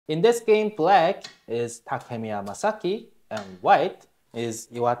In this game, black is Takemiya Masaki and white is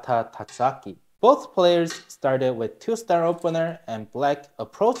Iwata Tatsuaki. Both players started with 2-star opener and black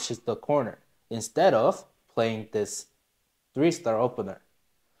approaches the corner instead of playing this 3-star opener.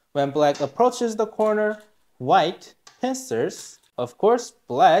 When black approaches the corner, white pincers. Of course,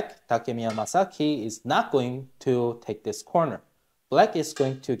 black, Takemiya Masaki, is not going to take this corner. Black is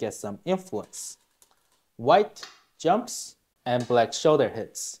going to get some influence. White jumps and black shoulder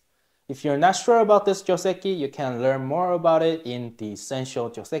hits. If you're not sure about this joseki, you can learn more about it in the Essential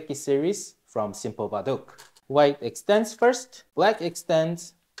Joseki series from Simple Baduk. White extends first, black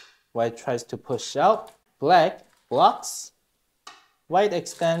extends, white tries to push out, black blocks, white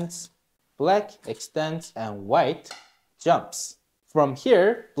extends, black extends, and white jumps. From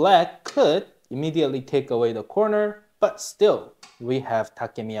here, black could immediately take away the corner, but still, we have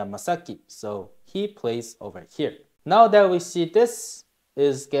Takemiya Masaki, so he plays over here. Now that we see this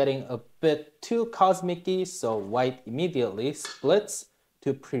is getting a bit too cosmic-y, so white immediately splits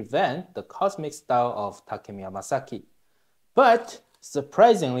to prevent the cosmic style of Takemiya Masaki. But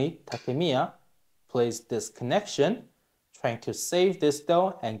surprisingly, Takemiya plays this connection, trying to save this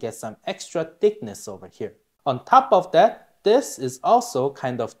stone and get some extra thickness over here. On top of that, this is also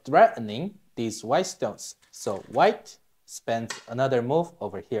kind of threatening these white stones. So white spends another move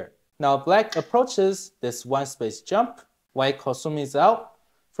over here. Now black approaches this one space jump. White Kosumi's out.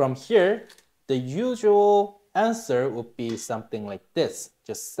 From here, the usual answer would be something like this.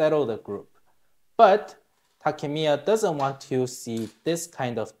 Just settle the group. But Takemiya doesn't want to see this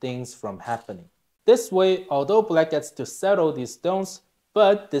kind of things from happening. This way, although black gets to settle these stones,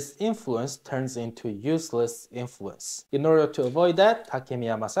 but this influence turns into useless influence. In order to avoid that,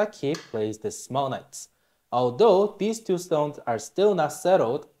 Takemiya Masaki plays the small knights. Although these two stones are still not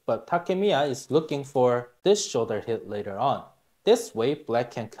settled, but Takemiya is looking for this shoulder hit later on. This way,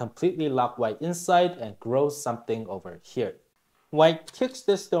 black can completely lock white inside and grow something over here. White kicks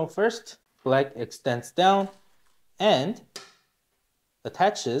this stone first, black extends down and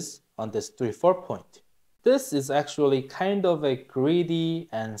attaches on this 3-4 point. This is actually kind of a greedy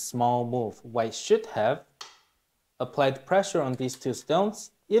and small move. White should have applied pressure on these two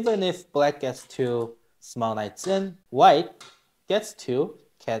stones. Even if black gets to small knights in, white gets to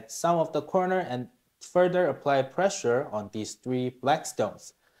get some of the corner and further apply pressure on these 3 black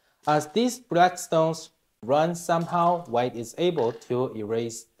stones. As these black stones run somehow, white is able to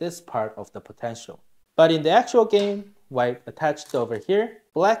erase this part of the potential. But in the actual game, white attached over here,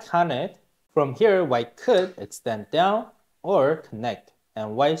 black hunted. From here, white could extend down or connect,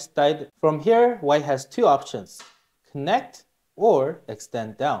 and white died. From here, white has 2 options, connect or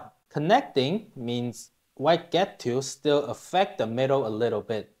extend down. Connecting means white get to still affect the middle a little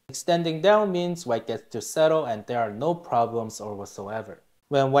bit. Extending down means white gets to settle and there are no problems or whatsoever.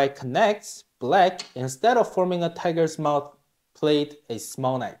 When white connects, black, instead of forming a tiger's mouth, played a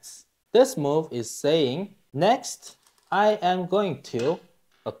small knights. This move is saying, next, I am going to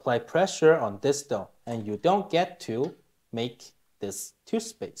apply pressure on this stone and you don't get to make this 2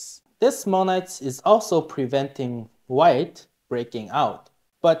 space. This small knights is also preventing white breaking out.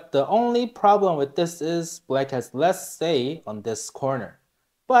 But the only problem with this is black has less say on this corner.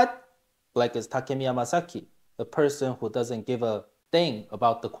 But black is Takemiya Masaki, the person who doesn't give a thing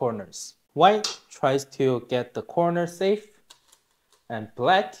about the corners. White tries to get the corner safe and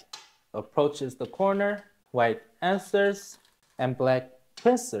black approaches the corner. White answers and black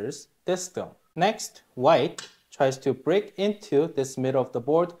pincers this stone. Next, white tries to break into this middle of the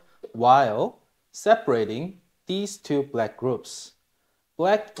board while separating these 2 black groups.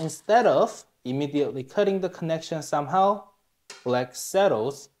 Black, instead of immediately cutting the connection somehow, black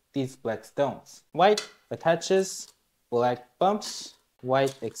settles these black stones. White attaches, black bumps,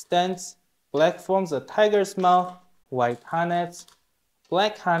 white extends, black forms a tiger's mouth, white harnets,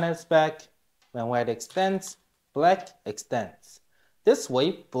 black harnets back. When white extends, black extends. This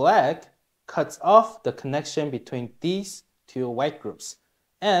way, black cuts off the connection between these 2 white groups,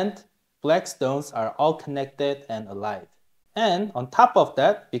 and black stones are all connected and alive. And on top of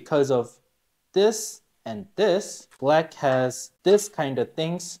that, because of this and this, black has this kind of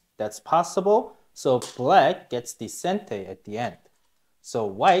things that's possible, so black gets the sente at the end. So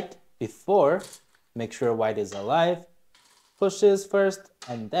white, before, make sure white is alive, pushes first,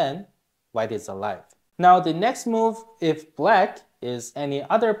 and then white is alive. Now the next move, if black is any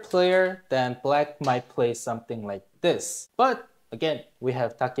other player, then black might play something like this. But again, we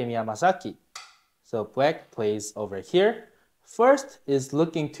have Takemiya Masaki. So black plays over here. First is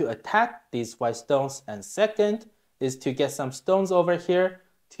looking to attack these white stones, and second is to get some stones over here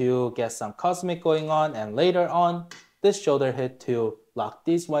to get some cosmic going on, and later on this shoulder hit to lock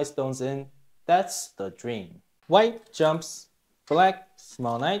these white stones in. That's the dream. White jumps, black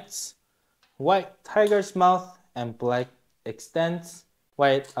small knights, white tiger's mouth, and black extends.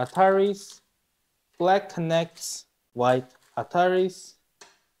 White ataris, black connects, white ataris,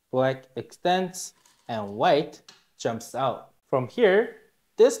 black extends, and white jumps out. From here,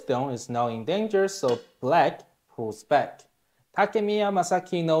 this stone is now in danger, so black pulls back. Takemiya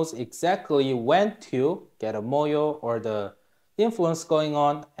Masaki knows exactly when to get a moyo or the influence going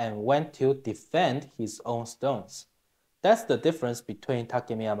on and when to defend his own stones. That's the difference between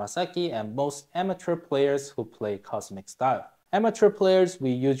Takemiya Masaki and most amateur players who play Cosmic style. Amateur players, we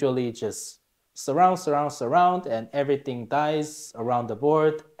usually just surround, and everything dies around the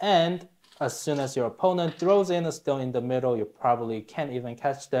board, and as soon as your opponent throws in a stone in the middle, you probably can't even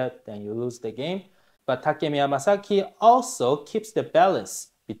catch that, then you lose the game. But Takemiya Masaki also keeps the balance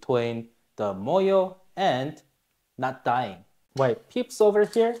between the moyo and not dying. White peeps over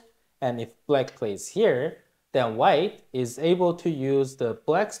here, and if black plays here, then white is able to use the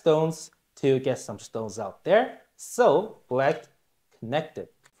black stones to get some stones out there, so black connected.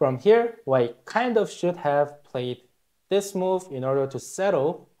 From here, white kind of should have played this move in order to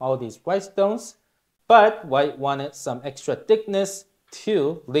settle all these white stones, but white wanted some extra thickness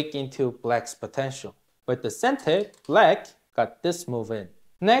to leak into black's potential. With the sente, black got this move in.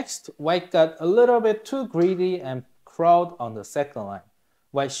 Next, white got a little bit too greedy and crawled on the second line.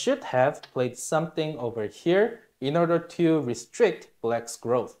 White should have played something over here in order to restrict black's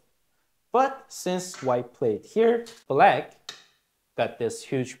growth. But since white played here, black got this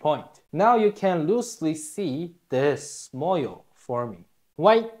huge point. Now you can loosely see this moyo forming.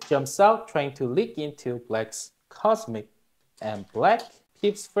 White jumps out trying to leak into black's cosmic, and black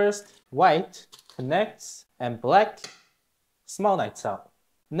peeps first, white connects, and black small knights out.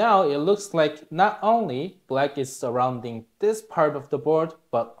 Now it looks like not only black is surrounding this part of the board,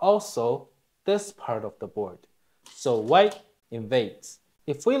 but also this part of the board. So white invades.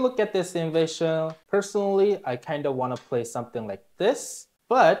 If we look at this invasion, personally, I kind of want to play something like this,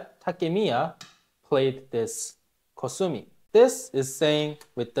 but Takemiya played this Kosumi. This is saying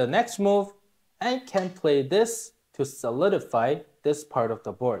with the next move, I can play this to solidify this part of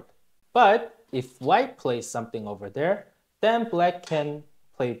the board. But if white plays something over there, then black can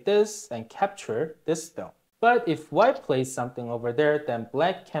play this and capture this stone. But if white plays something over there, then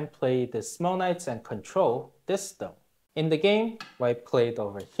black can play the small knights and control this stone. In the game, white played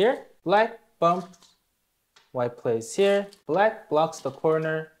over here, black bumps, white plays here, black blocks the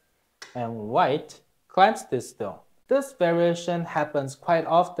corner, and white clamps this stone. This variation happens quite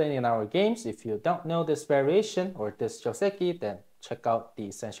often in our games. If you don't know this variation or this joseki, then check out the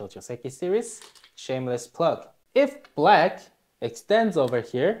Essential Joseki series. Shameless plug. If black extends over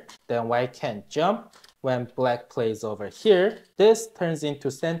here, then white can jump. When black plays over here, this turns into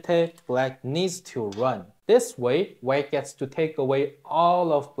sente, black needs to run. This way, white gets to take away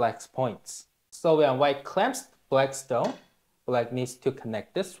all of black's points. So when white clamps black's stone, black needs to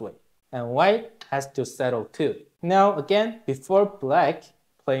connect this way. And white has to settle too. Now again, before black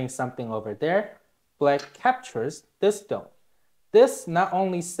playing something over there, black captures this stone. This not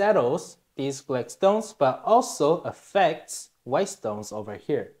only settles these black stones, but also affects white stones over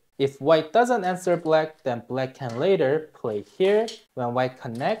here. If white doesn't answer black, then black can later play here. When white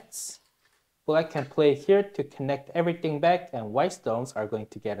connects, black can play here to connect everything back, and white stones are going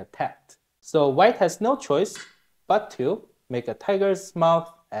to get attacked. So white has no choice but to make a tiger's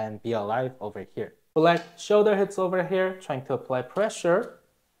mouth and be alive over here. Black shoulder hits over here, trying to apply pressure.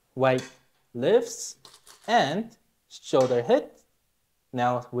 White lifts and shoulder hit.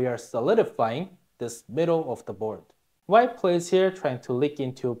 Now we are solidifying this middle of the board. White plays here, trying to leak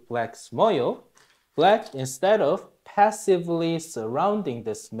into black's moyo. Black, instead of passively surrounding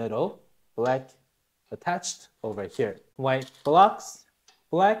this middle, black attached over here. White blocks,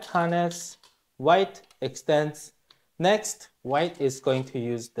 black harness, white extends. Next, white is going to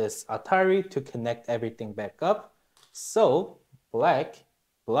use this atari to connect everything back up. So black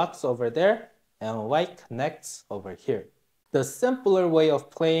blocks over there and white connects over here. The simpler way of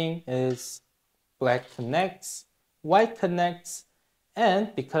playing is black connects, white connects,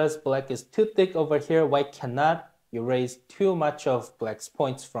 and because black is too thick over here, white cannot erase too much of black's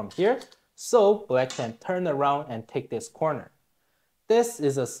points from here, so black can turn around and take this corner. This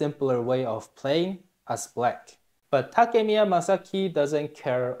is a simpler way of playing as black. But Takemiya Masaki doesn't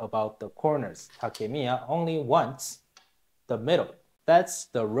care about the corners. Takemiya only wants the middle. That's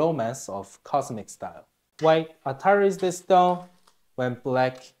the romance of Cosmic style. White ataris this stone. When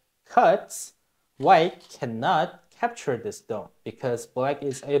black cuts, white cannot capture this stone because black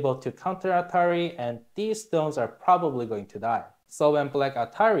is able to counter atari and these stones are probably going to die. So when black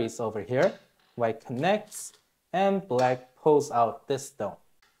Atari is over here, white connects and black pulls out this stone.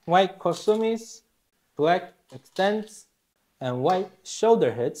 White Kosumis, black extends, and white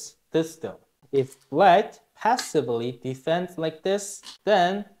shoulder hits this stone. If black passively defends like this,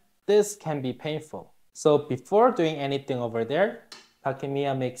 then this can be painful. So before doing anything over there,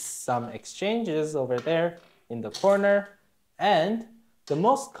 Takemiya makes some exchanges over there in the corner, and the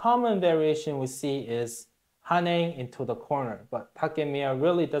most common variation we see is Haneing into the corner, but Takemiya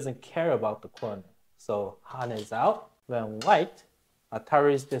really doesn't care about the corner. So Hane is out. When white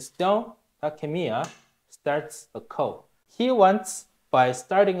Ataris this stone, Takemiya starts a ko. He wants, by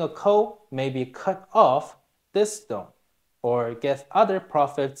starting a ko, maybe cut off this stone or get other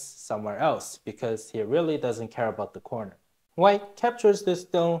profits somewhere else because he really doesn't care about the corner. White captures this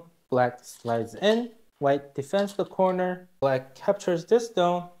stone, black slides in, white defends the corner, black captures this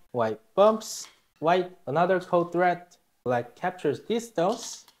stone, white bumps, white another ko threat, black captures these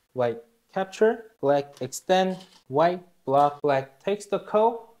stones, white capture, black extend, white block, black takes the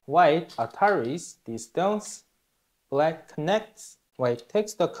ko, white Ataris these stones, black connects, white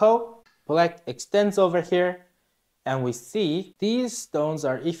takes the ko, black extends over here, and we see these stones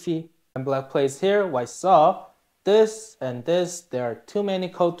are iffy. When black plays here, white saw this and this, there are too many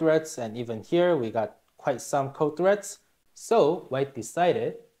ko threats, and even here we got quite some ko threats. So white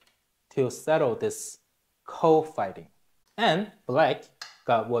decided to settle this ko fighting. And black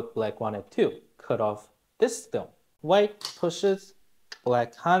got what black wanted to, cut off this stone. White pushes,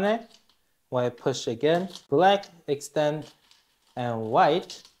 black hane, white push again, black extend, and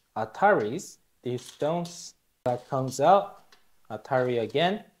white Ataris these stones. Black comes out, Atari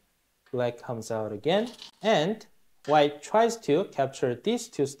again, black comes out again, and white tries to capture these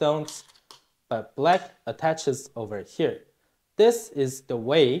two stones, but black attaches over here. This is the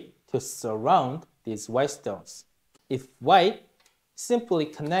way to surround these white stones. If white simply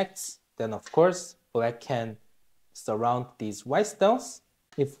connects, then of course black can surround these white stones.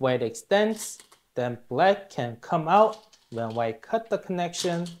 If white extends, then black can come out. When white cut the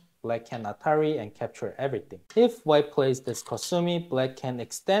connection, black can Atari and capture everything. If white plays this Kosumi, black can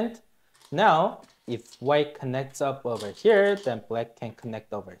extend. Now, if white connects up over here, then black can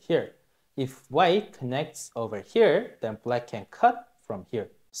connect over here. If white connects over here, then black can cut from here.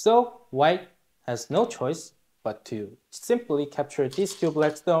 So white has no choice but to simply capture these two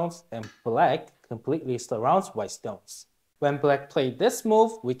black stones, and black completely surrounds white stones. When black played this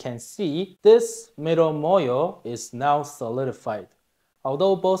move, we can see this middle moyo is now solidified.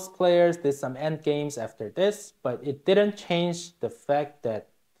 Although both players did some endgames after this, but it didn't change the fact that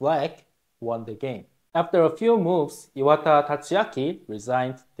black won the game. After a few moves, Iwata Tatsuaki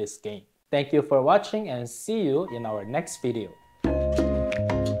resigned this game. Thank you for watching and see you in our next video.